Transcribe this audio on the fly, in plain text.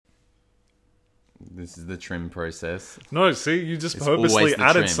This is the trim process. No, see, you just It's purposely always the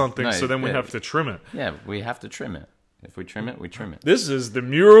added trim. something, No, so then we yeah. have to trim it. Yeah, we have to trim it. If we trim it, we trim it. This is the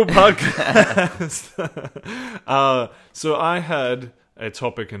Mural Podcast. So I had a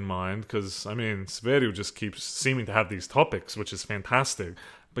topic in mind, because, I mean, Sveril just keeps seeming to have these topics, which is fantastic.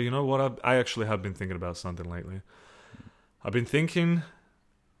 But you know what? I actually have been thinking about something lately. I've been thinking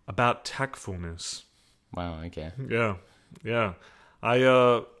about tactfulness. Wow, okay. Yeah.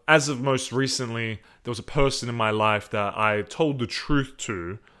 As of most recently, there was a person in my life that I told the truth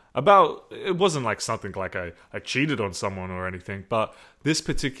to about. It wasn't like something like I cheated on someone or anything, but this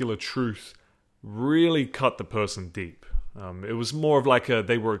particular truth really cut the person deep. It was more of like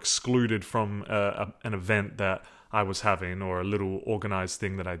they were excluded from an event that I was having, or a little organized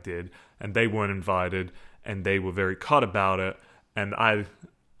thing that I did, and they weren't invited, and they were very cut about it, and I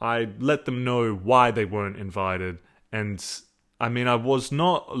let them know why they weren't invited. And I mean, I was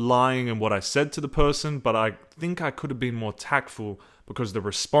not lying in what I said to the person, but I think I could have been more tactful, because the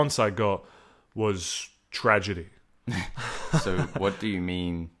response I got was tragedy. So what do you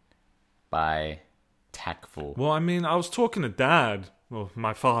mean by tactful? Well, I mean, I was talking to Dad, well,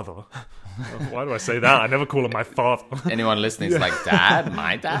 my father. Why do I say that? I never call him my father. Anyone listening is like, Dad?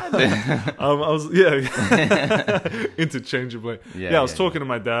 My dad? I was, interchangeably. I was talking to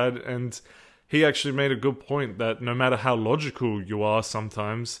my dad, and he actually made a good point that no matter how logical you are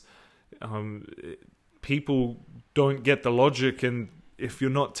sometimes, people don't get the logic, and if you're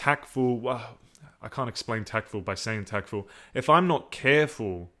not tactful, well, I can't explain tactful by saying tactful. If I'm not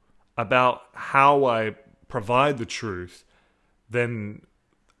careful about how I provide the truth, then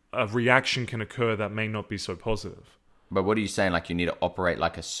a reaction can occur that may not be so positive. But what are you saying? Like, you need to operate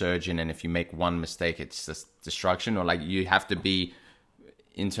like a surgeon, and if you make one mistake, it's just destruction? Or like, you have to be,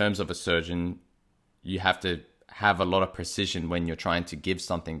 in terms of a surgeon, you have to have a lot of precision when you're trying to give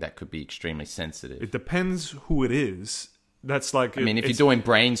something that could be extremely sensitive? It depends who it is. That's like, I mean, if you're doing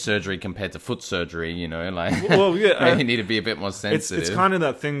brain surgery compared to foot surgery, you know, like, well, yeah, you need to be a bit more sensitive. It's kind of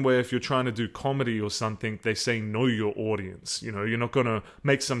that thing where if you're trying to do comedy or something, they say know your audience. You know, you're not going to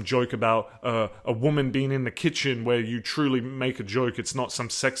make some joke about a woman being in the kitchen where you truly make a joke. It's not some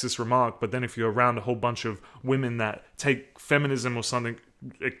sexist remark. But then if you're around a whole bunch of women that take feminism or something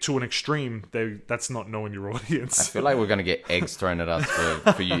to an extreme, that's not knowing your audience. I feel like we're going to get eggs thrown at us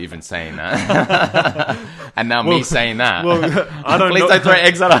for you even saying that. And now me saying that. Well, I don't Please know. don't throw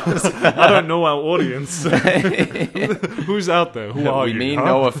eggs at us. I don't know our audience. Who's out there? Who are we you? mean huh?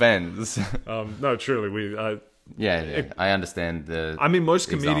 no offense. No, truly. I understand I mean, most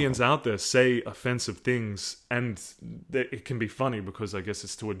comedians out there say offensive things, and it can be funny because I guess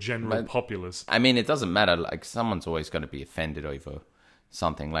it's to a general populace. I mean, it doesn't matter. Like, someone's always going to be offended over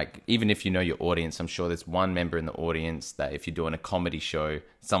something. Like, even if you know your audience, I'm sure there's one member in the audience that if you're doing a comedy show,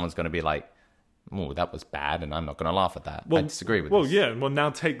 someone's going to be like, oh, that was bad, and I'm not going to laugh at that. I disagree with this. Well, yeah. Well, now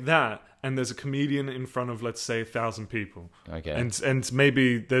take that, and there's a comedian in front of, let's say, 1,000 people. Okay. And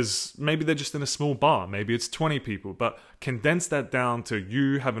maybe they're just in a small bar. Maybe it's 20 people. But condense that down to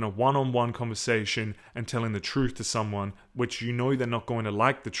you having a one-on-one conversation and telling the truth to someone, which you know they're not going to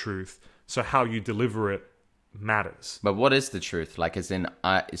like the truth. So how you deliver it matters. But what is the truth? Like, as in,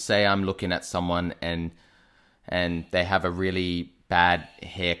 say I'm looking at someone and they have a really bad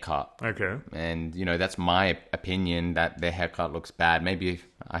haircut. Okay. And, you know, that's my opinion that their haircut looks bad. Maybe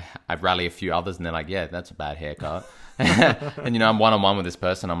I rally a few others and they're like, yeah, that's a bad haircut. And, you know, I'm one-on-one with this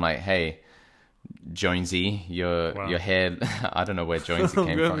person. I'm like, hey, Jonesy, your hair, I don't know where Jonesy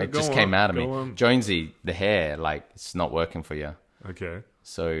came from. It just came out of me. Jonesy, the hair, like, it's not working for you. Okay.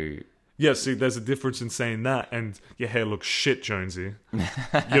 So... yeah, see, there's a difference in saying that and your hair looks shit, Jonesy.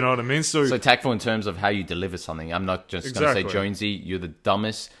 You know what I mean? So tactful in terms of how you deliver something. I'm not just going to say, Jonesy, you're the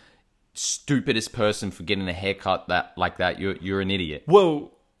dumbest, stupidest person for getting a haircut like that. You're an idiot.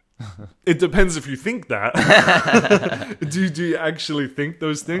 Well, it depends if you think that. Do you actually think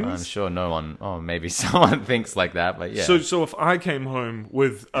those things? I'm sure no one, maybe someone thinks like that, but yeah. So if I came home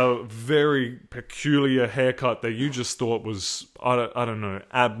with a very peculiar haircut that you just thought was, I don't know,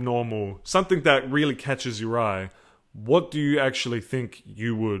 abnormal, something that really catches your eye, what do you actually think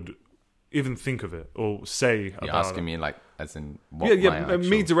you would even think of it or say about it? You're asking me, like, as in what?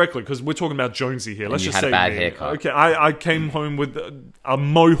 Me directly, because we're talking about Jonesy here. Let's just say you had a bad haircut. Okay, I came home with a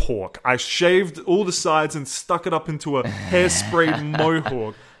mohawk. I shaved all the sides and stuck it up into a hairsprayed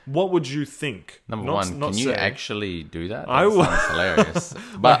mohawk. What would you think? Number one, can you actually do that? I would. Sounds hilarious.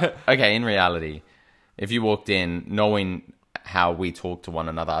 But, okay, in reality, if you walked in knowing how we talk to one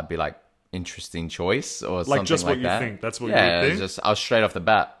another, I'd be like, interesting choice or something like that. Just what you think. That's what you think? I was straight off the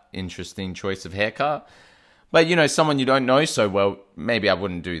bat, interesting choice of haircut. But, you know, someone you don't know so well, maybe I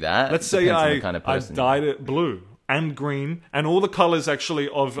wouldn't do that. Let's say Depends on I, the kind of I person. dyed it blue and green and all the colors actually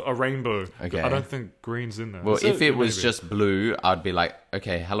of a rainbow. Okay. I don't think green's in there. Well, Is if it was Maybe. just blue, I'd be like,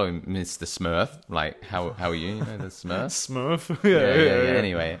 okay, hello, Mr. Smurf. Like, how are you? You know, the Smurf? Smurf. Yeah.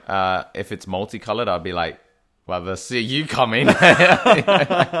 Anyway, if it's multicolored, I'd be like, well, they'll see you coming.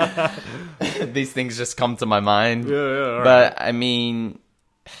 These things just come to my mind. Yeah, all right. But, I mean,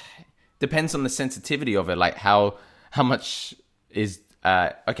 depends on the sensitivity of it. Like, how much is...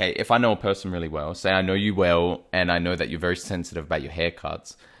 okay, if I know a person really well, say I know you well, and I know that you're very sensitive about your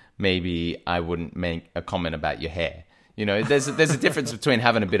haircuts, maybe I wouldn't make a comment about your hair. You know, there's a difference between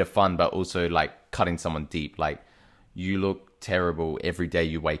having a bit of fun, but also like cutting someone deep. Like, you look terrible every day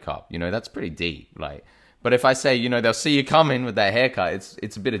you wake up. You know, that's pretty deep. Like, but if I say, you know, they'll see you coming with that haircut,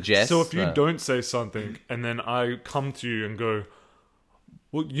 it's a bit of jest. So if you don't say something and then I come to you and go,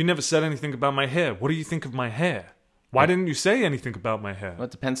 well, you never said anything about my hair. What do you think of my hair? Why didn't you say anything about my hair? Well,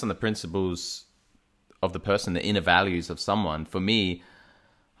 it depends on the principles of the person, the inner values of someone. For me,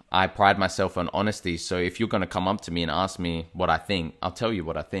 I pride myself on honesty. So if you're going to come up to me and ask me what I think, I'll tell you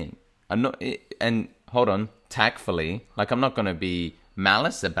what I think. I'm not, and hold on, tactfully. Like, I'm not going to be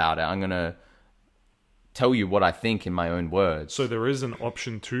malice about it. I'm going to tell you what I think in my own words. So there is an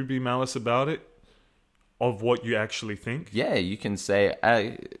option to be malice about it, of what you actually think? Yeah, you can say,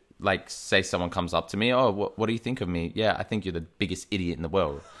 like, say someone comes up to me, oh, what do you think of me? Yeah, I think you're the biggest idiot in the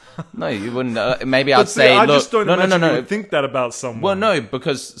world. No, you wouldn't. Maybe I'd say, I look, just don't no, imagine you would think that about someone. Well, no,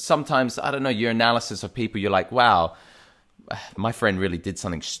 because sometimes, I don't know, your analysis of people, you're like, wow, my friend really did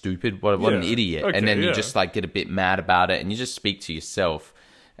something stupid. What an idiot. Okay, and then you just like get a bit mad about it and you just speak to yourself.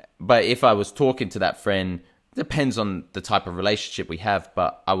 But if I was talking to that friend, depends on the type of relationship we have,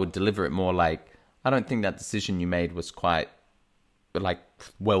 but I would deliver it more like, I don't think that decision you made was quite like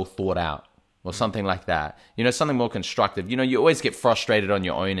well thought out or something like that. You know, something more constructive. You know, you always get frustrated on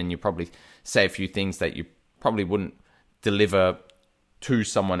your own and you probably say a few things that you probably wouldn't deliver to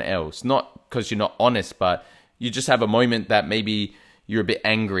someone else. Not because you're not honest, but you just have a moment that maybe you're a bit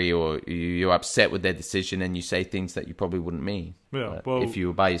angry or you're upset with their decision and you say things that you probably wouldn't mean. Yeah, But well, if you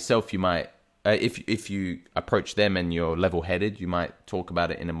were by yourself, you might, if you approach them and you're level-headed, you might talk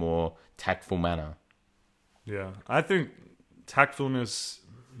about it in a more tactful manner. yeah, I think tactfulness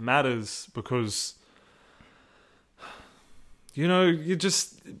matters because, you know, you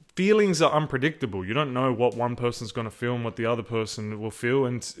just, feelings are unpredictable. You don't know what one person's going to feel and what the other person will feel.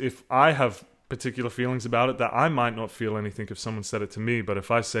 And if I have particular feelings about it, that I might not feel anything if someone said it to me, but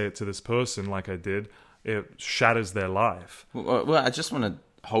if I say it to this person like I did, it shatters their life. Well, I just want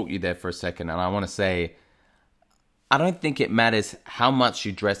to halt you there for a second, and I want to say, I don't think it matters how much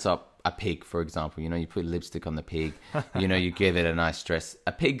you dress up a pig, for example. You know, you put lipstick on the pig, you know, you give it a nice dress.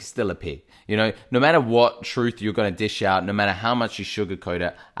 A pig's still a pig. You know, no matter what truth you're going to dish out, no matter how much you sugarcoat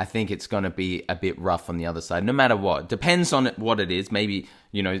it, I think it's going to be a bit rough on the other side, no matter what. Depends on what it is. Maybe,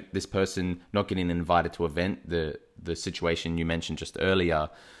 you know, this person not getting invited to an event, the situation you mentioned just earlier.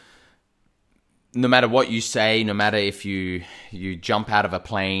 No matter what you say, no matter if you jump out of a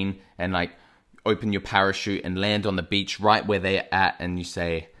plane and like open your parachute and land on the beach right where they're at and you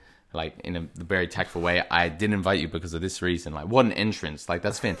say, like, in a very tactful way, I didn't invite you because of this reason. Like, what an entrance. Like,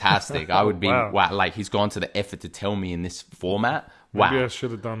 that's fantastic. I would be, wow, like, he's gone to the effort to tell me in this format. Wow. Maybe I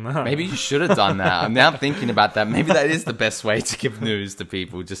should have done that. Maybe you should have done that. I'm now thinking about that. Maybe that is the best way to give news to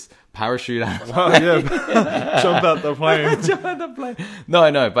people. Just parachute out. Oh, yeah. Jump out the plane. Jump out the plane.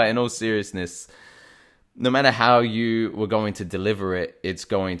 No, but in all seriousness, no matter how you were going to deliver it, it's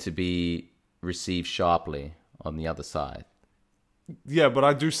going to be received sharply on the other side. Yeah, but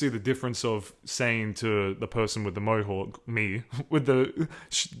I do see the difference of saying to the person with the mohawk, me, with the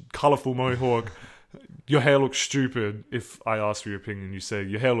colourful mohawk, your hair looks stupid. If I ask for your opinion, you say,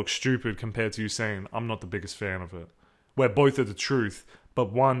 your hair looks stupid, compared to you saying, I'm not the biggest fan of it. Where both are the truth,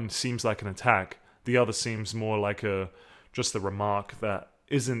 but one seems like an attack. The other seems more like just a remark that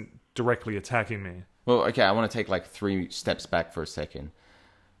isn't directly attacking me. Well, okay, I want to take like 3 steps back for a second.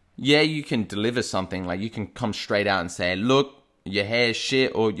 Yeah, you can deliver something, like you can come straight out and say, look, your hair's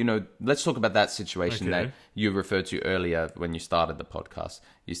shit, or, you know, let's talk about that situation that you referred to earlier when you started the podcast.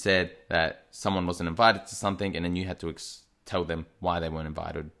 You said that someone wasn't invited to something and then you had to tell them why they weren't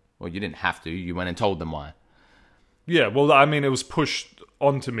invited. Or you didn't have to, you went and told them why. Yeah, well, I mean, it was pushed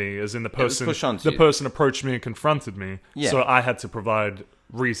onto me, as in the person approached me and confronted me, so I had to provide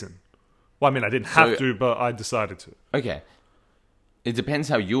reason. Well, I mean, I didn't have to, but I decided to. Okay. It depends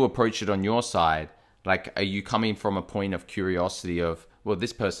how you approach it on your side. Like, are you coming from a point of curiosity of, well,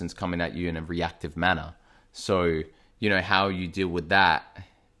 this person's coming at you in a reactive manner. So, you know, how you deal with that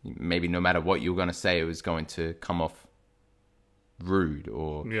maybe no matter what you were going to say, it was going to come off rude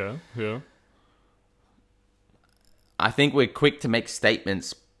or... Yeah. I think we're quick to make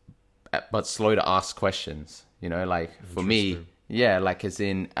statements, but slow to ask questions. You know, like for me, yeah, like as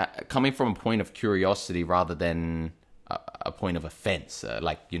in coming from a point of curiosity rather than a point of offense.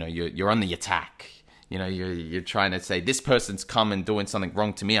 Like, you know, you're on the attack. You know, you're trying to say this person's come and doing something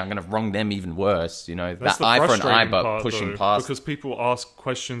wrong to me. I'm going to wrong them even worse. You know, That's that eye for an eye, but part, pushing though, past. because people ask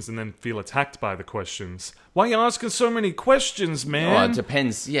questions and then feel attacked by the questions. Why are you asking so many questions, man? Oh, it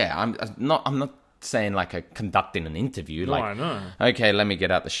depends. Yeah, I'm not saying like conducting an interview. No, like, I know. Okay, let me get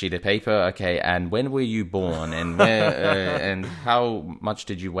out the sheet of paper. Okay, and when were you born? And where? And how much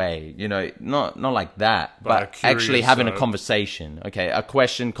did you weigh? You know, not like that, but actually having a conversation. Okay, a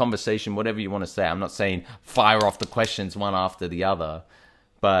question, conversation, whatever you want to say. I'm not saying fire off the questions one after the other,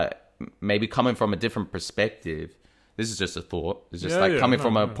 but maybe coming from a different perspective. This is just a thought. It's just coming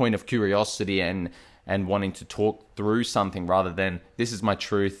from a point of curiosity and wanting to talk through something rather than this is my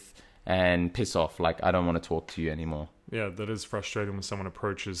truth. And piss off, like, I don't want to talk to you anymore. Yeah, that is frustrating when someone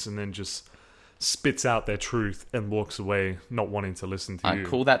approaches and then just spits out their truth and walks away, not wanting to listen to you. I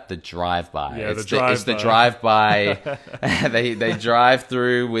call that the drive-by. Yeah, it's the drive-by. They drive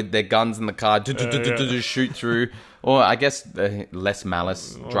through with their guns in the car, shoot through. Or I guess less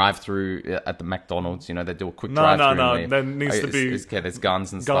malice, drive through at the McDonald's. You know, they do a quick drive-through. No. There needs to be there's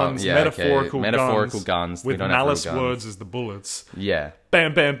guns and guns, stuff. Yeah, metaphorical guns with malice words as the bullets. Yeah.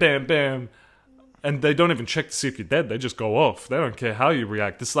 Bam, bam, bam, bam. And they don't even check to see if you're dead. They just go off. They don't care how you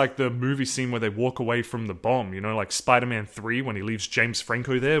react. It's like the movie scene where they walk away from the bomb. You know, like Spider-Man 3 when he leaves James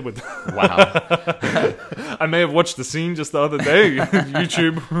Franco there with... Wow. I may have watched the scene just the other day.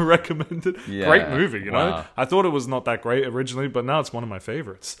 YouTube recommended. Yeah. Great movie, you know? Wow. I thought it was not that great originally, but now it's one of my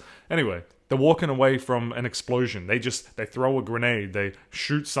favorites. Anyway, they're walking away from an explosion. They throw a grenade. They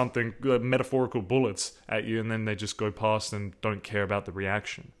shoot something, metaphorical bullets at you, and then they just go past and don't care about the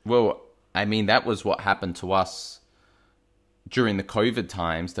reaction. Well... I mean, that was what happened to us during the COVID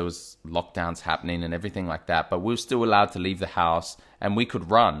times. There was lockdowns happening and everything like that, but we were still allowed to leave the house and we could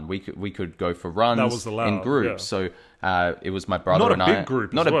run. We could go for runs that was allowed, in groups. Yeah. So it was my brother and I. Not a big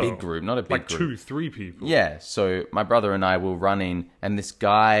group. Not a big group. Like 2-3 people. Yeah. So my brother and I were running, and this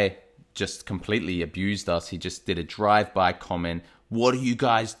guy just completely abused us. He just did a drive-by comment. What are you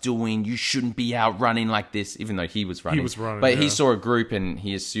guys doing? You shouldn't be out running like this, even though he was running. He was running, but he saw a group and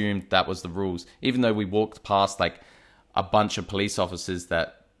he assumed that was the rules, even though we walked past like a bunch of police officers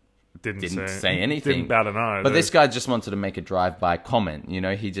that didn't say anything. Didn't bat an eye. But this guy just wanted to make a drive-by comment. You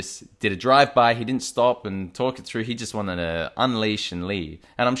know, he just did a drive-by. He didn't stop and talk it through. He just wanted to unleash and leave.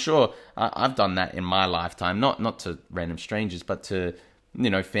 And I'm sure I've done that in my lifetime, not to random strangers, but to, you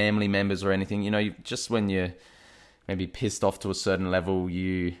know, family members or anything. You know, just when you're maybe pissed off to a certain level,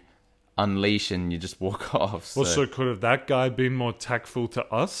 you unleash and you just walk off. So could have that guy been more tactful to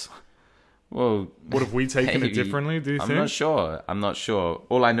us? Well, what have we taken it differently, do you think? I'm not sure.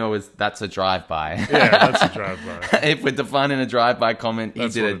 All I know is that's a drive-by. Yeah, that's a drive-by. If we're defining a drive-by comment, he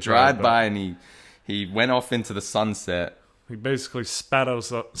did a drive-by and he went off into the sunset. He basically spat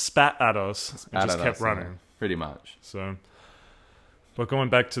at us and just kept running. Yeah, pretty much. So, but going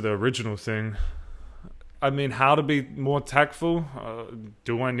back to the original thing, I mean, how to be more tactful?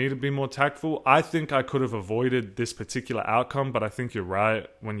 Do I need to be more tactful? I think I could have avoided this particular outcome, but I think you're right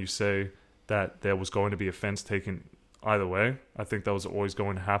when you say that there was going to be offense taken either way. I think that was always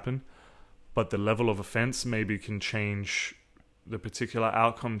going to happen. But the level of offense maybe can change the particular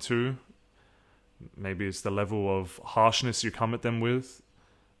outcome too. Maybe it's the level of harshness you come at them with.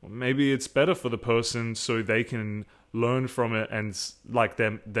 Maybe it's better for the person so they can learn from it, and like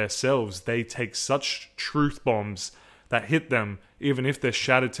themselves, they take such truth bombs that hit them, even if they're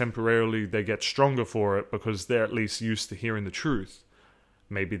shattered temporarily, they get stronger for it because they're at least used to hearing the truth.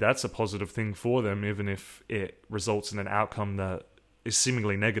 Maybe that's a positive thing for them, even if it results in an outcome that is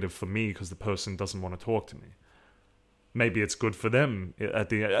seemingly negative for me because the person doesn't want to talk to me. Maybe it's good for them.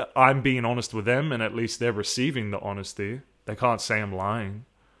 I'm being honest with them, and at least they're receiving the honesty. They can't say I'm lying.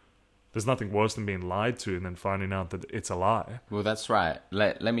 There's nothing worse than being lied to and then finding out that it's a lie. Well, that's right.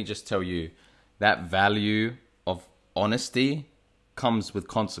 Let me just tell you, that value of honesty comes with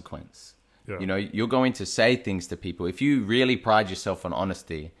consequence. Yeah. You know, you're going to say things to people. If you really pride yourself on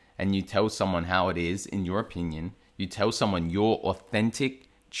honesty and you tell someone how it is, in your opinion, you tell someone your authentic,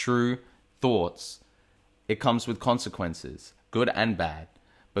 true thoughts, it comes with consequences, good and bad,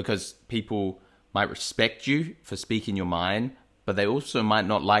 because people might respect you for speaking your mind, but they also might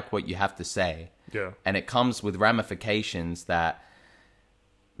not like what you have to say. Yeah. And it comes with ramifications that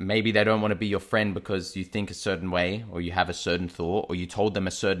maybe they don't want to be your friend because you think a certain way, or you have a certain thought, or you told them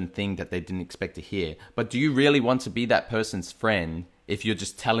a certain thing that they didn't expect to hear. But do you really want to be that person's friend if you're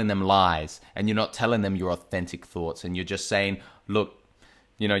just telling them lies and you're not telling them your authentic thoughts, and you're just saying, look,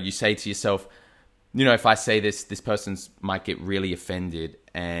 you say to yourself, if I say this, this person might get really offended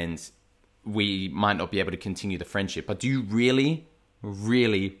and we might not be able to continue the friendship. But do you really,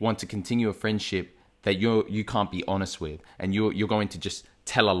 really want to continue a friendship that you can't be honest with, and you're going to just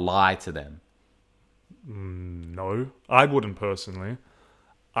tell a lie to them? No, I wouldn't personally.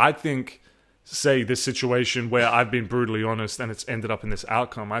 I think, say, this situation where I've been brutally honest and it's ended up in this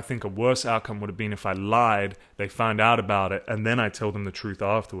outcome, I think a worse outcome would have been if I lied, they find out about it, and then I tell them the truth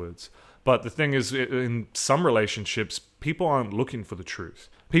afterwards. But the thing is, in some relationships, people aren't looking for the truth.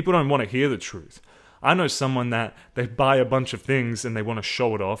 People don't want to hear the truth. I know someone that they buy a bunch of things and they want to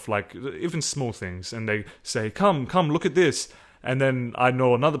show it off, like even small things, and they say, come, look at this. And then I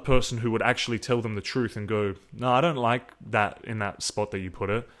know another person who would actually tell them the truth and go, no, I don't like that in that spot that you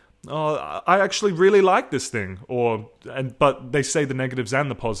put it. Oh, I actually really like this thing. But they say the negatives and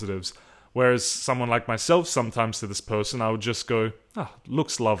the positives. Whereas someone like myself, sometimes to this person, I would just go,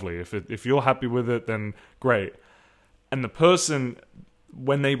 looks lovely. If you're happy with it, then great. And the person,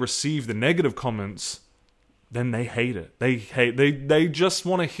 when they receive the negative comments, then they hate it. They just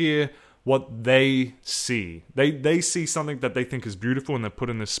want to hear what they see. They see something that they think is beautiful and they put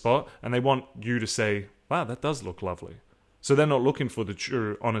in this spot, and they want you to say, wow, that does look lovely. So they're not looking for the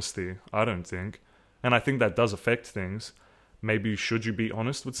true honesty, I don't think. And I think that does affect things. Maybe should you be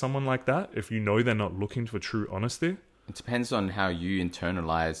honest with someone like that if you know they're not looking for true honesty? It depends on how you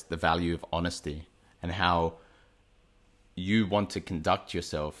internalize the value of honesty and how you want to conduct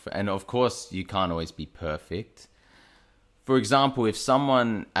yourself. And of course, you can't always be perfect. For example, if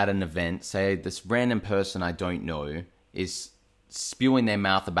someone at an event, say this random person I don't know, is spewing their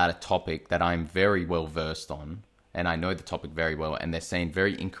mouth about a topic that I'm very well versed on, and I know the topic very well, and they're saying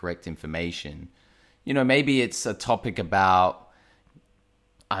very incorrect information, maybe it's a topic about,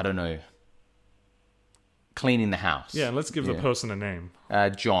 I don't know, cleaning the house. Yeah, let's give the person a name.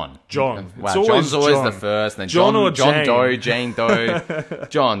 John. John. Wow, John's always the first. Then John or John Jane? Doe, Jane Doe.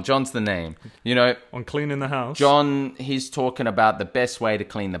 John's the name. On cleaning the house. John, he's talking about the best way to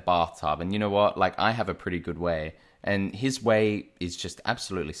clean the bathtub. And you know what? Like, I have a pretty good way. And his way is just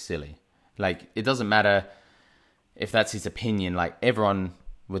absolutely silly. Like, it doesn't matter if that's his opinion. Like, everyone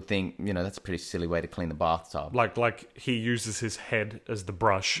would think, that's a pretty silly way to clean the bathtub. Like he uses his head as the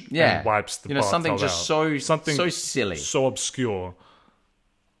brush and wipes the bathtub something just out. so silly. So obscure.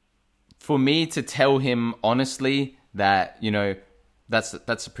 For me to tell him honestly that, that's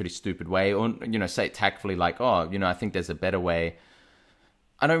a pretty stupid way, or, say it tactfully, like, I think there's a better way.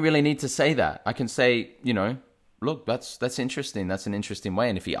 I don't really need to say that. I can say, look, that's interesting. That's an interesting way.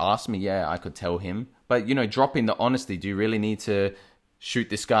 And if he asked me, I could tell him. But, dropping the honesty, do you really need to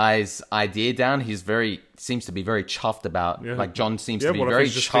shoot this guy's idea down? Seems to be very chuffed about. Yeah. Like, John seems to be very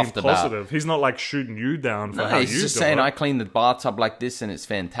chuffed about. He's not like shooting you down for how you do it. He's just saying, I clean the bathtub like this and it's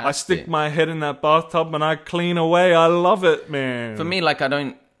fantastic. I stick my head in that bathtub and I clean away. I love it, man. For me, like, I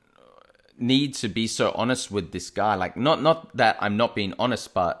don't need to be so honest with this guy. Like, not that I'm not being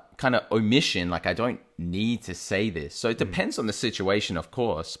honest, but kind of omission. Like, I don't need to say this. So it depends on the situation, of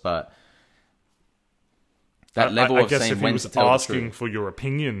course, but that level I of guess saying if he when was to tell asking the truth. for your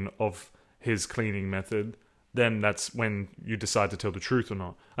opinion of his cleaning method, then that's when you decide to tell the truth or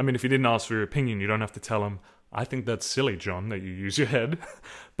not. I mean, if he didn't ask for your opinion, you don't have to tell him, I think that's silly, John, that you use your head.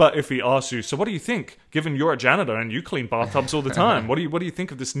 But if he asks you, so what do you think? Given you're a janitor and you clean bathtubs all the time, what do you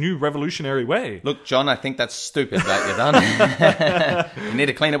think of this new revolutionary way? Look, John, I think that's stupid that you've done. You need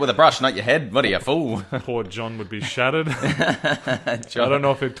to clean it with a brush, not your head. What are you, a fool? Poor John would be shattered. John, I don't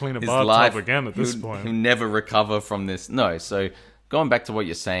know if he'd clean a bathtub again at this point. He'll never recover from this. No, so going back to what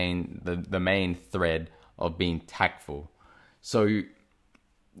you're saying, the main thread of being tactful. So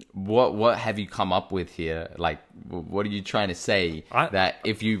what have you come up with here? Like, what are you trying to say? That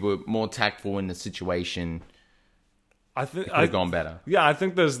if you were more tactful in the situation, I think it could have gone better. Yeah, I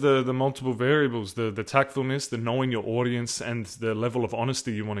think there's the multiple variables, the tactfulness, the knowing your audience, and the level of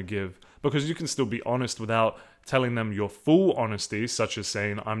honesty you want to give. Because you can still be honest without telling them your full honesty, such as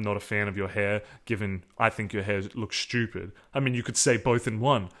saying, I'm not a fan of your hair, given I think your hair looks stupid. I mean, you could say both in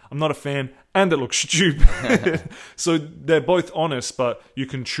one. I'm not a fan, and it looks stupid. So they're both honest, but you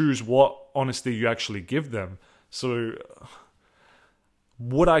can choose what honesty you actually give them. So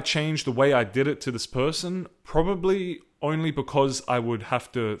would I change the way I did it to this person? Probably only because I would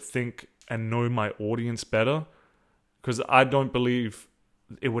have to think and know my audience better. Because I don't believe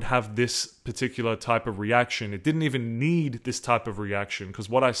it would have this particular type of reaction. It didn't even need this type of reaction, because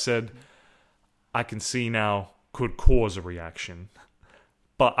what I said, I can see now, could cause a reaction.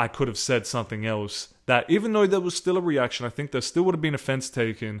 But I could have said something else that, even though there was still a reaction, I think there still would have been offense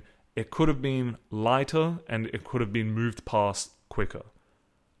taken. It could have been lighter, and it could have been moved past quicker.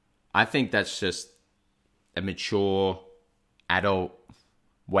 I think that's just a mature adult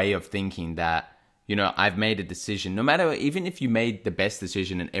way of thinking that, you know, I've made a decision, no matter, even if you made the best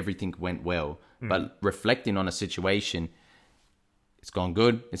decision and everything went well, but reflecting on a situation, it's gone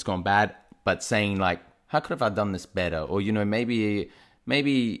good, it's gone bad, but saying like, how could have I done this better? Or, you know, maybe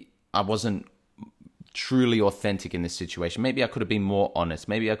I wasn't truly authentic in this situation. Maybe I could have been more honest.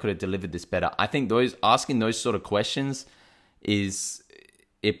 Maybe I could have delivered this better. I think asking those sort of questions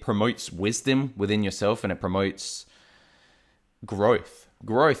it promotes wisdom within yourself, and it promotes growth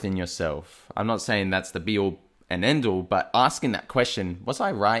in yourself. I'm not saying that's the be all and end all, but asking that question, was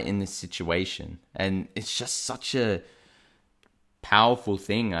I right in this situation? And it's just such a powerful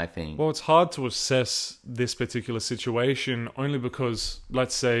thing, I think. Well, it's hard to assess this particular situation only because,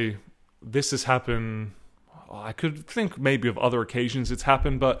 let's say, this has happened. I could think maybe of other occasions it's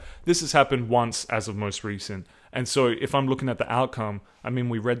happened, but this has happened once as of most recent. And so if I'm looking at the outcome, I mean,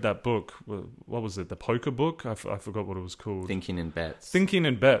 we read that book. What was it? The poker book? I forgot what it was called. Thinking in Bets. Thinking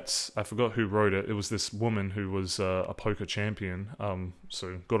in Bets. I forgot who wrote it. It was this woman who was a poker champion.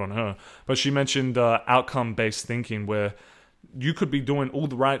 So good on her. But she mentioned outcome-based thinking, where you could be doing all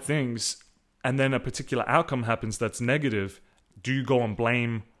the right things and then a particular outcome happens that's negative. Do you go and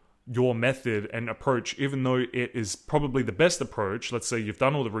blame your method and approach, even though it is probably the best approach? Let's say you've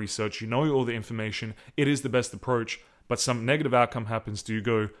done all the research, you know all the information, it is the best approach, but some negative outcome happens. Do you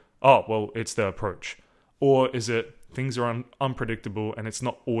go, oh, well, it's the approach? Or is it things are unpredictable and it's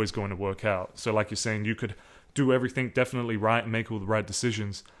not always going to work out? So like you're saying, you could do everything definitely right and make all the right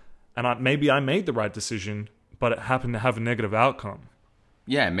decisions. And maybe I made the right decision, but it happened to have a negative outcome.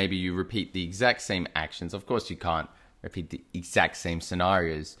 Yeah, maybe you repeat the exact same actions. Of course, you can't repeat the exact same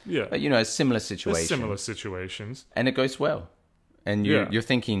scenarios. Yeah. But, you know, a similar situation. Similar situations. And it goes well. And you're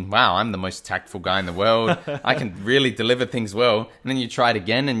thinking, wow, I'm the most tactful guy in the world. I can really deliver things well. And then you try it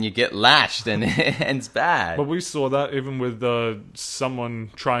again and you get lashed and it ends bad. But we saw that even with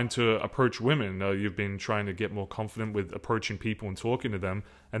someone trying to approach women. You've been trying to get more confident with approaching people and talking to them.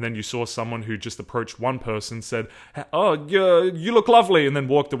 And then you saw someone who just approached one person, said, oh, you look lovely, and then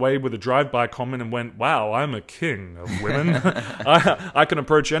walked away with a drive-by comment and went, wow, I'm a king of women. I can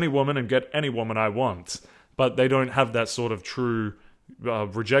approach any woman and get any woman I want. But they don't have that sort of true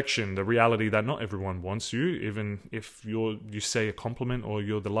rejection, the reality that not everyone wants you, even if you say a compliment or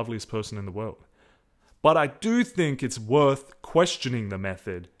you're the loveliest person in the world. But I do think it's worth questioning the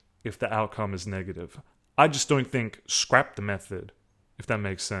method if the outcome is negative. I just don't think scrap the method, if that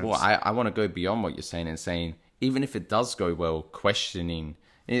makes sense. Well, I want to go beyond what you're saying and saying, even if it does go well, questioning.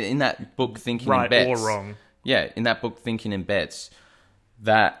 In that book, Thinking in Bets. Right or wrong. Yeah, in that book, Thinking in Bets,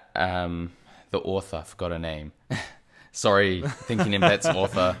 that the author, I forgot her name. Sorry, Thinking in Bets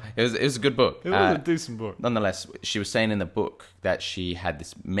author. It was a good book. It was a decent book. Nonetheless, she was saying in the book that she had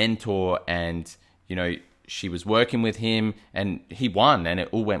this mentor and, you know, she was working with him and he won and it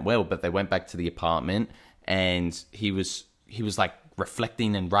all went well, but they went back to the apartment and he was like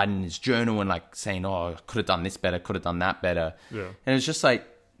reflecting and writing in his journal and like saying, oh, I could have done this better, could have done that better. Yeah. And it's just like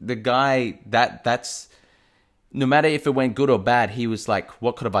the guy that's no matter if it went good or bad, he was like,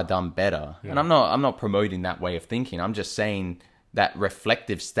 what could have I done better? Yeah. And I'm not promoting that way of thinking. I'm just saying that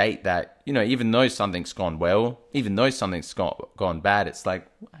reflective state that, you know, even though something's gone well, even though something's gone bad, it's like,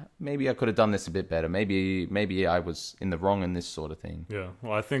 maybe I could have done this a bit better. Maybe I was in the wrong in this sort of thing. Yeah.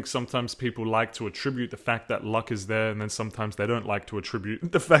 Well, I think sometimes people like to attribute the fact that luck is there, and then sometimes they don't like to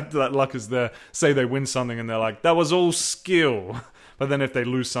attribute the fact that luck is there. Say they win something and they're like, that was all skill. But then if they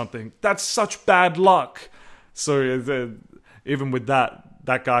lose something, that's such bad luck. So even with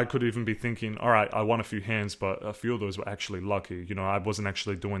that guy could even be thinking, all right, I won a few hands, but a few of those were actually lucky. You know, I wasn't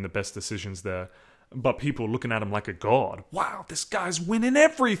actually doing the best decisions there. But people looking at him like a god. Wow, this guy's winning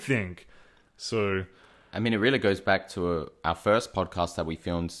everything. So, I mean, it really goes back to our first podcast that we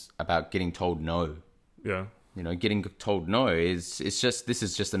filmed about getting told no. Yeah. You know, getting told no this is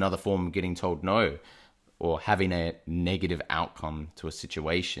just another form of getting told no, or having a negative outcome to a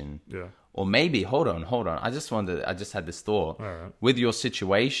situation. Yeah. Or maybe, hold on. I just had this thought. Right. With your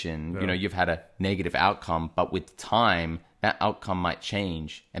situation, you know, you've had a negative outcome, but with time, that outcome might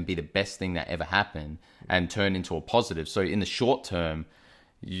change and be the best thing that ever happened and turn into a positive. So in the short term,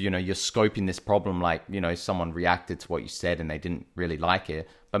 you know, you're scoping this problem like, you know, someone reacted to what you said and they didn't really like it.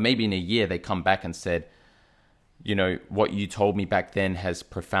 But maybe in a year, they come back and said, you know, what you told me back then has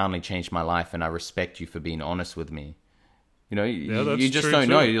profoundly changed my life, and I respect you for being honest with me. You know, you just don't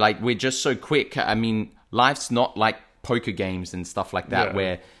know. Like, we're just so quick. I mean, life's not like poker games and stuff like that,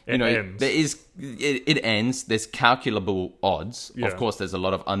 where, you know, it ends. There's calculable odds. Of course, there's a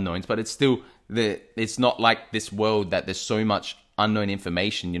lot of unknowns, but it's still, it's not like this world that there's so much unknown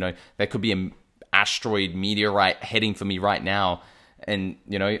information. You know, there could be an asteroid, meteorite heading for me right now, and,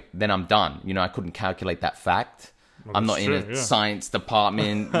 you know, then I'm done. You know, I couldn't calculate that fact. Well, I'm not in a science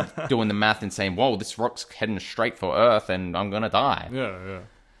department doing the math and saying, whoa, this rock's heading straight for Earth and I'm going to die. Yeah.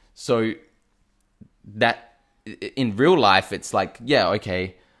 So that in real life, it's like, yeah,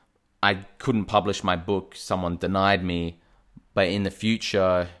 okay, I couldn't publish my book. Someone denied me. But in the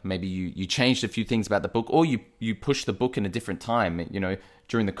future, maybe you changed a few things about the book, or you pushed the book in a different time. You know,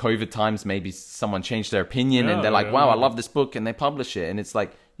 during the COVID times, maybe someone changed their opinion and they're like, wow, I love this book, and they publish it. And it's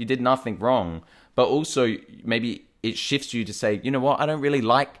like, you did nothing wrong. But also maybe it shifts you to say, you know what, I don't really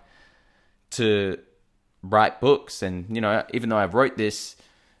like to write books. And, you know, even though I wrote this,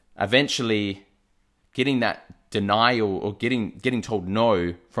 eventually getting that denial or getting told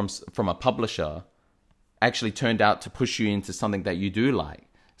no from a publisher actually turned out to push you into something that you do like.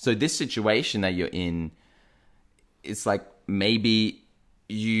 So this situation that you're in, it's like, maybe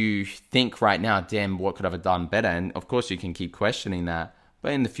you think right now, damn, what could I have done better? And of course you can keep questioning that,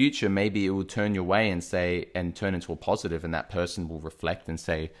 but in the future, maybe it will turn your way and turn into a positive, and that person will reflect and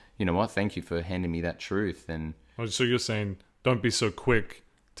say, you know what, thank you for handing me that truth. And so you're saying, don't be so quick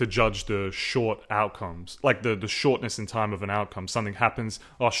to judge the short outcomes, like the shortness in time of an outcome. Something happens,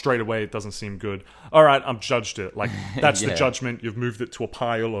 straight away it doesn't seem good. All right, I've judged it. Like, that's the judgment. You've moved it to a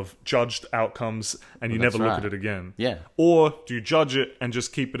pile of judged outcomes, and you never look at it again. Yeah. Or do you judge it and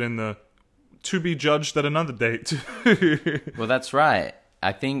just keep it in the to be judged at another date? Well, that's right.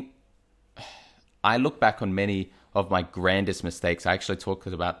 I think I look back on many of my grandest mistakes. I actually talked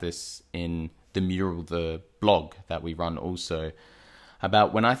about this in the mural, the blog that we run also,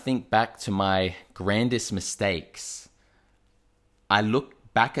 about when I think back to my grandest mistakes, I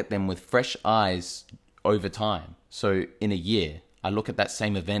look back at them with fresh eyes over time. So in a year, I look at that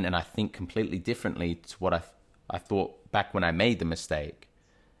same event and I think completely differently to what I thought back when I made the mistake.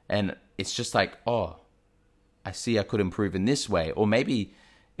 And it's just like, oh, I see I could improve in this way. Or maybe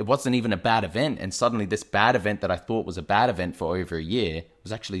it wasn't even a bad event, and suddenly this bad event that I thought was a bad event for over a year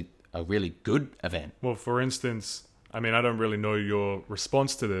was actually a really good event. Well, for instance, I mean, I don't really know your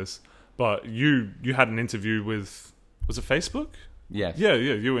response to this, but you had an interview with, was it Facebook? Yes. Yeah,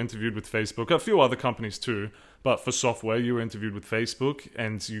 you were interviewed with Facebook. A few other companies too, but for software, you were interviewed with Facebook,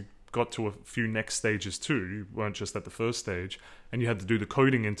 and you got to a few next stages too. You weren't just at the first stage, and you had to do the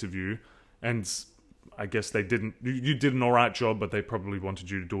coding interview, and I guess you did an all right job, but they probably wanted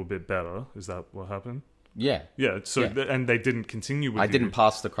you to do a bit better. Is that what happened? Yeah. Yeah. So, and they didn't continue with you. I didn't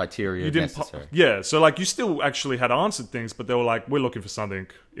pass the criteria necessary. Yeah. So, like, you still actually had answered things, but they were like, we're looking for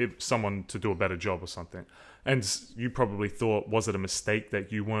someone to do a better job or something. And you probably thought, was it a mistake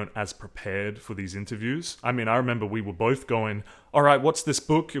that you weren't as prepared for these interviews? I mean, I remember we were both going, all right, what's this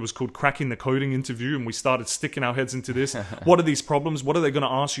book? It was called Cracking the Coding Interview, and we started sticking our heads into this. What are these problems? What are they going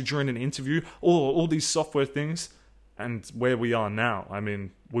to ask you during an interview? All these software things. And where we are now, I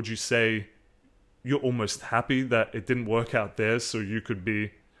mean, would you say you're almost happy that it didn't work out there so you could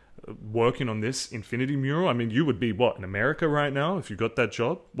be working on this infinity mural? I mean, you would be, in America right now if you got that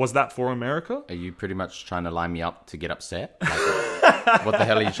job? Was that for America? Are you pretty much trying to line me up to get upset? Like, what the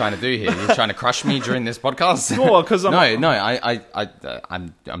hell are you trying to do here? You're trying to crush me during this podcast? No, because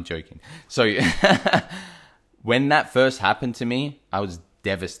I'm joking. So when that first happened to me, I was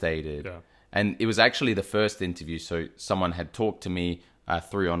devastated. Yeah. And it was actually the first interview. So someone had talked to me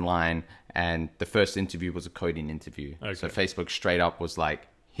through online, and the first interview was a coding interview. Okay. So Facebook straight up was like,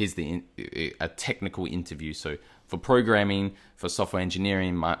 here's a technical interview. So for programming, for software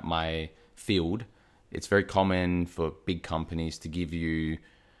engineering, my field, it's very common for big companies to give you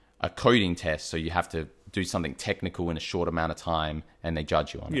a coding test. So you have to do something technical in a short amount of time, and they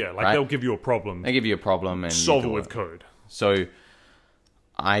judge you on it. Yeah, like, right? They'll give you a problem. They give you a problem and solve it with code. So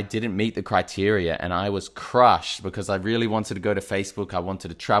I didn't meet the criteria, and I was crushed because I really wanted to go to Facebook. I wanted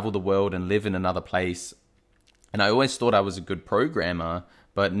to travel the world and live in another place. And I always thought I was a good programmer,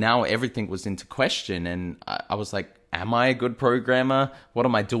 but now everything was into question. And I was like, am I a good programmer? What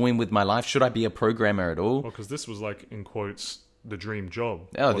am I doing with my life? Should I be a programmer at all? Well, because this was like, in quotes, the dream job.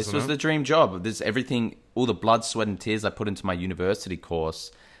 Oh, this was the dream job. This everything, all the blood, sweat, and tears I put into my university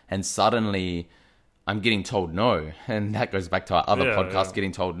course. And suddenly I'm getting told no. And that goes back to our other podcast,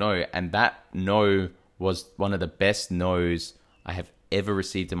 getting told no. And that no was one of the best no's I have ever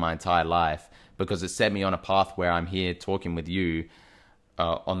received in my entire life. because it set me on a path where I'm here talking with you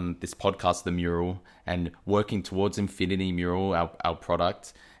on this podcast, The Mural, and working towards Infinity Mural, our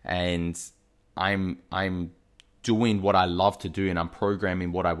product. And I'm doing what I love to do, and I'm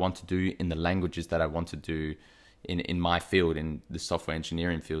programming what I want to do in the languages that I want to do in my field, in the software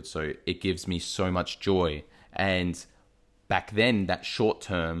engineering field. So it gives me so much joy. And back then, that short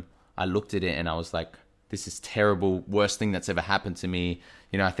term, I looked at it and I was like, this is terrible, worst thing that's ever happened to me.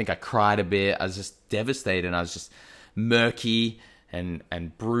 You know, I think I cried a bit. I was just devastated, and I was just murky and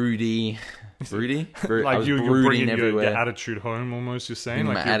broody. Broody? Like you're bringing your attitude home, almost, you're saying?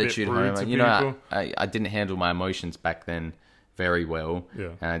 Bringing like my attitude home. You know, I didn't handle my emotions back then very well.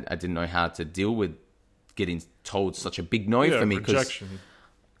 Yeah. And I didn't know how to deal with getting told such a big no for me, because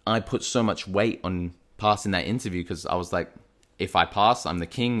I put so much weight on passing that interview, because I was like, if I pass, I'm the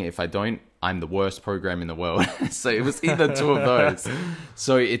king. If I don't, I'm the worst program in the world. So it was either two of those.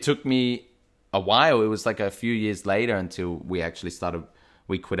 So it took me a while. It was like a few years later until we actually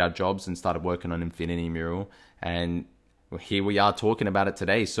we quit our jobs and started working on Infinity Mural. And here we are talking about it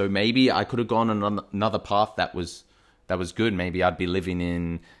today. So maybe I could have gone on another path that was good. Maybe I'd be living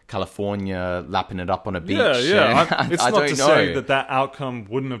in California, lapping it up on a beach. Yeah. It's not to say that outcome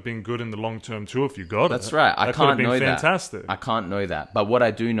wouldn't have been good in the long term too if you got it. That's right. I can't know that. Fantastic. I can't know that. But what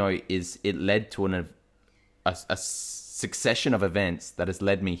I do know is it led to a succession of events that has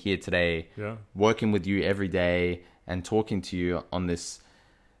led me here today. Yeah. Working with you every day and talking to you on this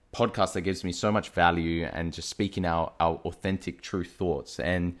podcast that gives me so much value, and just speaking our authentic, true thoughts.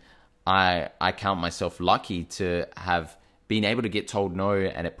 And I count myself lucky to have been able to get told no,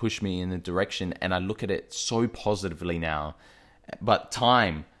 and it pushed me in a direction, and I look at it so positively now. But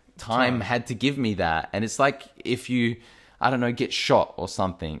time had to give me that. And it's like if you, I don't know, get shot or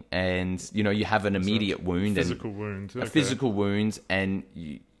something, and you know you have an immediate wound, a physical wound, and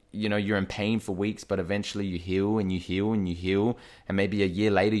you know you're in pain for weeks, but eventually you heal and you heal and you heal, and maybe a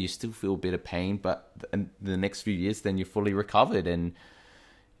year later you still feel a bit of pain, but the next few years then you're fully recovered, and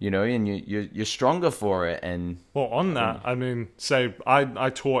you know, and you're stronger for it. And well, on that, I mean, say I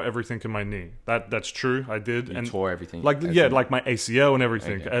tore everything in my knee. That's true. I did. You tore everything, like like my ACL and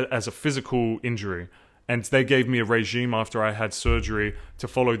everything, as a physical injury. And they gave me a regime after I had surgery to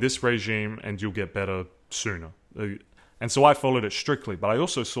follow this regime, and you'll get better sooner. And so I followed it strictly. But I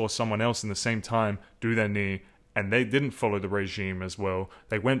also saw someone else in the same time do their knee, and they didn't follow the regime as well.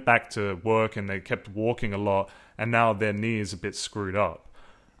 They went back to work and they kept walking a lot, and now their knee is a bit screwed up.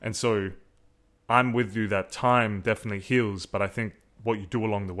 And so I'm with you that time definitely heals, but I think what you do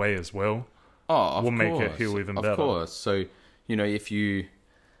along the way as well will make it heal even better. Of course. So, you know, if you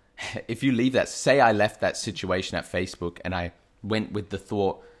leave that, say I left that situation at Facebook and I went with the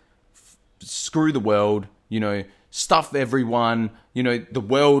thought, screw the world, you know, stuff everyone, you know, the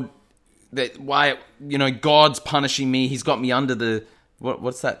world, God's punishing me. He's got me under the...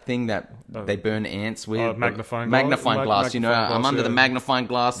 What's that thing that they burn ants with? Magnifying glass. You know, I'm under the magnifying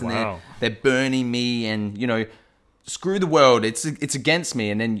glass, and they're burning me, and you know, screw the world. It's against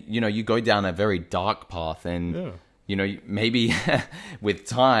me, and then you know, you go down a very dark path, and you know, maybe with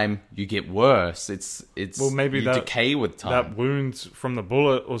time you get worse. Maybe you decay with time. That wound from the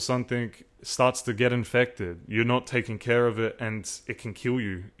bullet or something starts to get infected. You're not taking care of it, and it can kill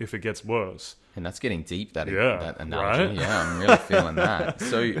you if it gets worse. And that's getting deep, that analogy. Right? Yeah, I'm really feeling that.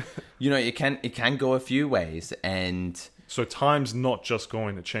 So, you know, it can go a few ways. And so time's not just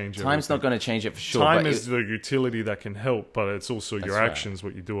going to change it. Time's not going to change it for sure. Time is the utility that can help, but it's also your actions,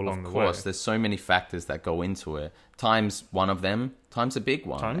 what you do along the way. Of course, there's so many factors that go into it. Time's one of them. Time's a big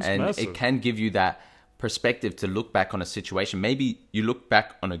one. Time's and massive. It can give you that perspective to look back on a situation. Maybe you look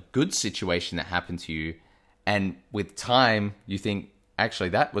back on a good situation that happened to you, and with time, you think, actually,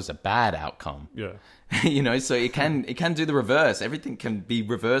 that was a bad outcome. Yeah. You know, so it can do the reverse. Everything can be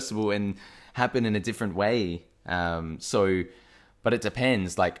reversible and happen in a different way. But it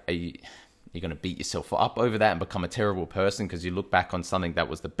depends. Like, are you going to beat yourself up over that and become a terrible person because you look back on something that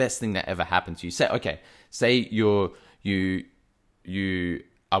was the best thing that ever happened to you? Say you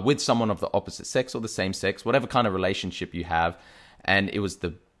are with someone of the opposite sex or the same sex, whatever kind of relationship you have, and it was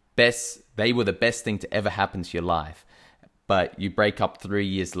the best. They were the best thing to ever happen to your life. But you break up 3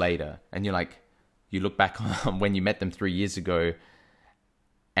 years later, and you're like, you look back on when you met them 3 years ago,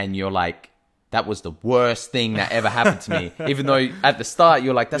 and you're like, that was the worst thing that ever happened to me. Even though at the start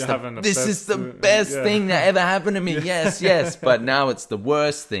you're like, this is the best thing that ever happened to me. Yes. But now it's the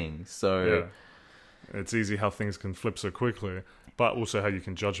worst thing. So it's easy how things can flip so quickly, but also how you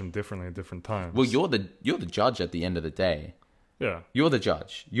can judge them differently at different times. Well, you're the judge at the end of the day. Yeah, you're the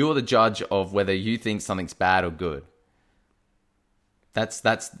judge. You're the judge of whether you think something's bad or good.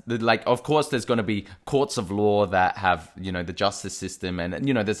 like, of course there's going to be courts of law that have, the justice system, and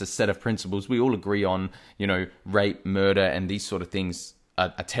there's a set of principles we all agree on. Rape, murder, and these sort of things are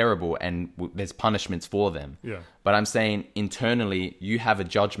terrible, and there's punishments for them. Yeah. But I'm saying internally, you have a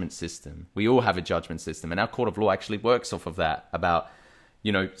judgment system. We all have a judgment system, and our court of law actually works off of that. About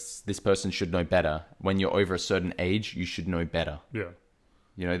this person should know better. When you're over a certain age, you should know better. Yeah.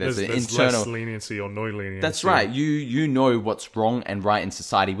 There's an there's internal less leniency or no leniency. That's right. You know what's wrong and right in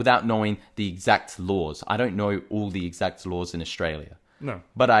society without knowing the exact laws. I don't know all the exact laws in Australia. No.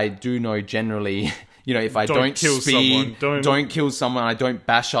 But I do know generally, if I don't kill speed, someone. don't kill someone, I don't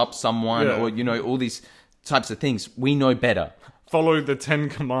bash up someone, Yeah. or, all these types of things, we know better. Follow the 10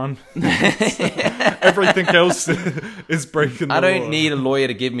 commandments. Everything else is breaking the law. I don't need a lawyer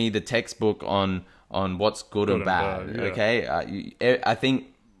to give me the textbook on what's good or bad. Yeah. Okay, I think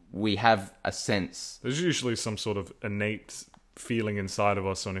we have a sense. There's usually some sort of innate feeling inside of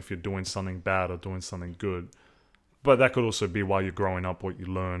us on if you're doing something bad or doing something good. But that could also be while you're growing up, what you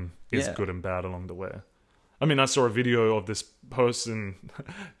learn is good and bad along the way. I mean, I saw a video of this person.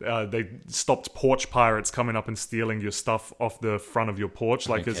 They stopped porch pirates coming up and stealing your stuff off the front of your porch,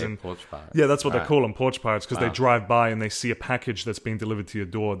 like as in porch pirates. Yeah, that's what they call them, porch pirates, because Wow. they drive by and they see a package that's being delivered to your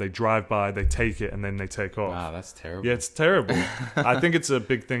door. They drive by, they take it, and then they take off. Wow, that's terrible. Yeah, it's terrible. I think it's a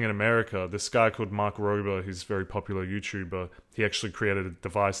big thing in America. This guy called Mark Rober, he's a very popular YouTuber. He actually created a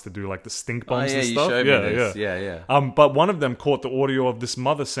device to do like the stink bombs and stuff. You showed me this. Yeah. But one of them caught the audio of this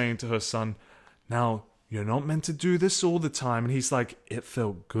mother saying to her son, "Now, you're not meant to do this all the time." And he's like, "It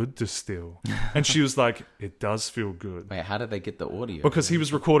felt good to steal." And she was like, "It does feel good." Wait, how did they get the audio? Because he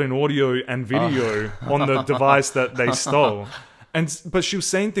was recording audio and video on the device that they stole. But she was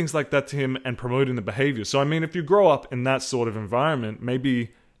saying things like that to him and promoting the behavior. So, I mean, if you grow up in that sort of environment,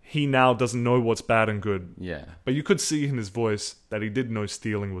 maybe he now doesn't know what's bad and good. Yeah. But you could see in his voice that he did know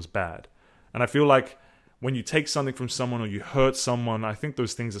stealing was bad. And I feel like when you take something from someone or you hurt someone, I think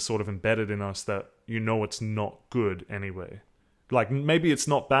those things are sort of embedded in us that it's not good anyway. Like, maybe it's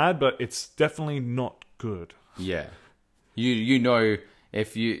not bad, but it's definitely not good. Yeah. You know,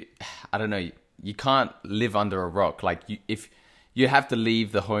 if you... I don't know. You can't live under a rock. Like, if you have to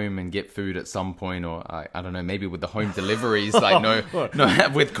leave the home and get food at some point, or I don't know, maybe with the home deliveries, like no,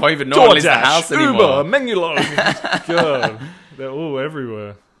 with COVID, no one leaves the house anymore. Uber, Menulog. God, they're all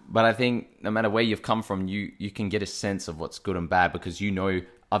everywhere. But I think no matter where you've come from, you can get a sense of what's good and bad because you know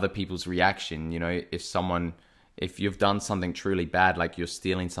other people's reaction. If you've done something truly bad, like you're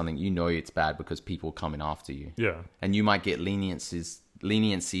stealing something, it's bad because people are coming after you. Yeah. And you might get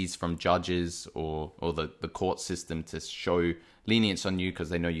leniencies from judges or the court system to show lenience on you because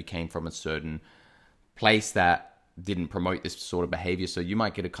they know you came from a certain place that didn't promote this sort of behavior. So you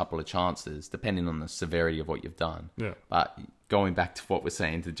might get a couple of chances depending on the severity of what you've done. Yeah. But going back to what we're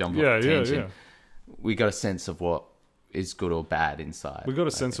saying, to jump off the tangent, we got a sense of what is good or bad inside. We got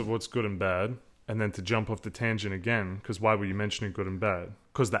a sense of what's good and bad. And then to jump off the tangent again, because why were you mentioning good and bad?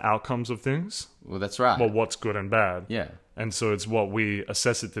 Because the outcomes of things? Well, that's right. Well, what's good and bad? Yeah. And so it's what we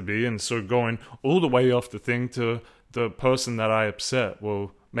assess it to be. And so going all the way off the thing to the person that I upset,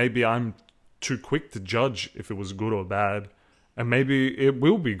 well, maybe I'm too quick to judge if it was good or bad. And maybe it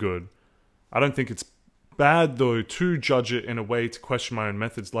will be good. I don't think it's bad, though, to judge it in a way to question my own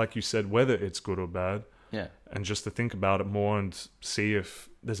methods, like you said, whether it's good or bad. Yeah. And just to think about it more and see if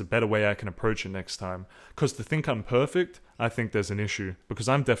there's a better way I can approach it next time. Because to think I'm perfect, I think there's an issue. Because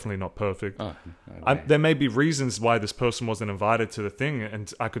I'm definitely not perfect. Oh, no there may be reasons why this person wasn't invited to the thing.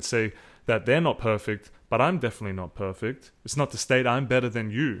 And I could say that they're not perfect, but I'm definitely not perfect. It's not to state I'm better than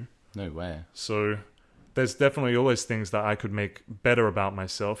you. No way. So there's definitely always things that I could make better about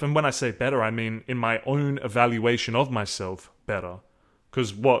myself. And when I say better, I mean in my own evaluation of myself, better.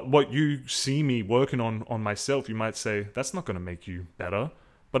 Because what you see me working on myself, you might say, that's not going to make you better.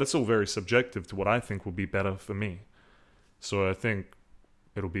 But it's all very subjective to what I think will be better for me. So I think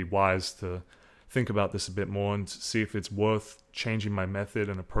it'll be wise to think about this a bit more and see if it's worth changing my method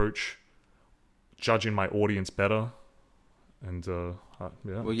and approach, judging my audience better. And,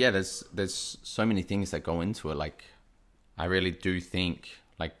 yeah. Well, yeah, there's so many things that go into it. Like, I really do think,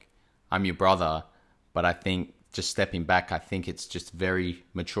 like, I'm your brother, but I think just stepping back, I think it's just very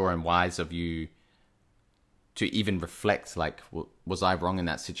mature and wise of you to even reflect, like, was I wrong in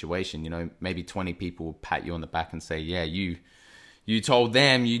that situation? Maybe 20 people will pat you on the back and say, yeah, you told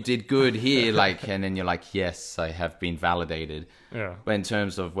them you did good here. Like, and then you're like, yes, I have been validated. Yeah. But in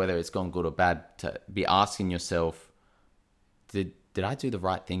terms of whether it's gone good or bad, to be asking yourself, did I do the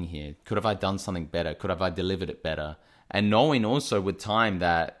right thing here? Could have I done something better? Could have I delivered it better? And knowing also with time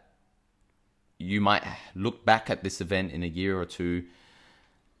that you might look back at this event in a year or two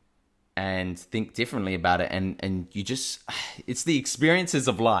and think differently about it. And you just, it's the experiences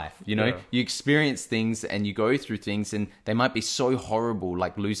of life, you know. You experience things and you go through things, and they might be so horrible,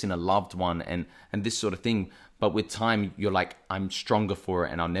 like losing a loved one and this sort of thing. But with time, you're like, I'm stronger for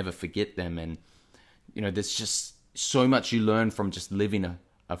it and I'll never forget them. And, you know, there's just so much you learn from just living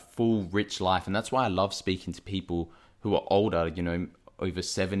a full, rich life. And that's why I love speaking to people who are older, you know, over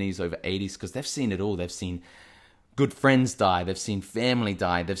 70s, over 80s, because they've seen it all. They've seen good friends die. They've seen family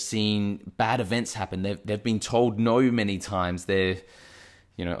die. They've seen bad events happen. They've been told no many times. They're,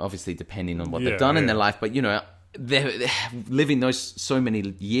 you know, obviously depending on what they've done in their life, but, you know, they're living those so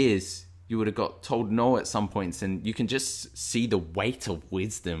many years. You would have got told no at some points, and you can just see the weight of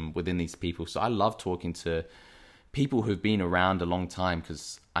wisdom within these people. So I love talking to people who've been around a long time,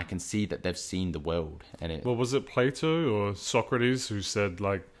 because I can see that they've seen the world. And well, was it Plato or Socrates who said,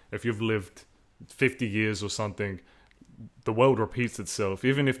 like, if you've lived 50 years or something, the world repeats itself.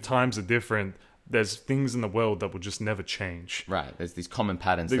 Even if times are different, there's things in the world that will just never change. Right. There's these common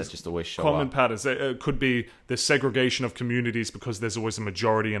patterns that just always show common up. patterns. It could be the segregation of communities because there's always a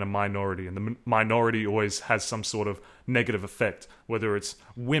majority and a minority, and the minority always has some sort of negative effect, whether it's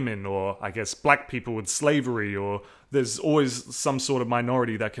women or, I guess, black people with slavery, or there's always some sort of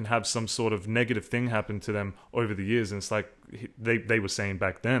minority that can have some sort of negative thing happen to them over the years. And it's like they were saying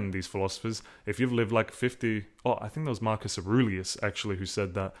back then, these philosophers, if you've lived like 50... Oh, I think that was Marcus Aurelius, actually, who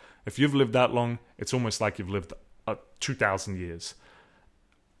said that. If you've lived that long, it's almost like you've lived 2,000 years.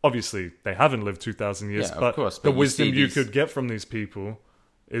 Obviously, they haven't lived 2,000 years, but the wisdom you could get from these people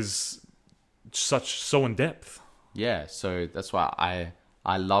is so in depth. Yeah, so that's why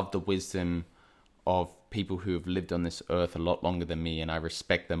I love the wisdom of people who have lived on this earth a lot longer than me, and I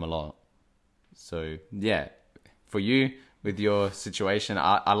respect them a lot. So, yeah, for you, with your situation,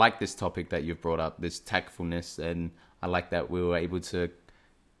 I like this topic that you've brought up, this tactfulness, and I like that we were able to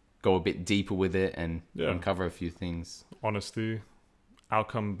go a bit deeper with it and uncover a few things. Honesty,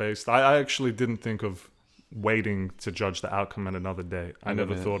 outcome-based. I actually didn't think of waiting to judge the outcome at another day. I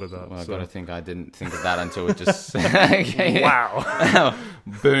never thought of that. Well, I gotta think I didn't think of that until it just wow,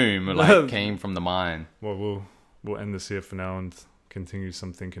 boom, like came from the mind. Well, we'll end this here for now and continue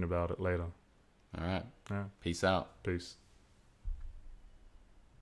some thinking about it later. All right. Yeah. Peace out. Peace.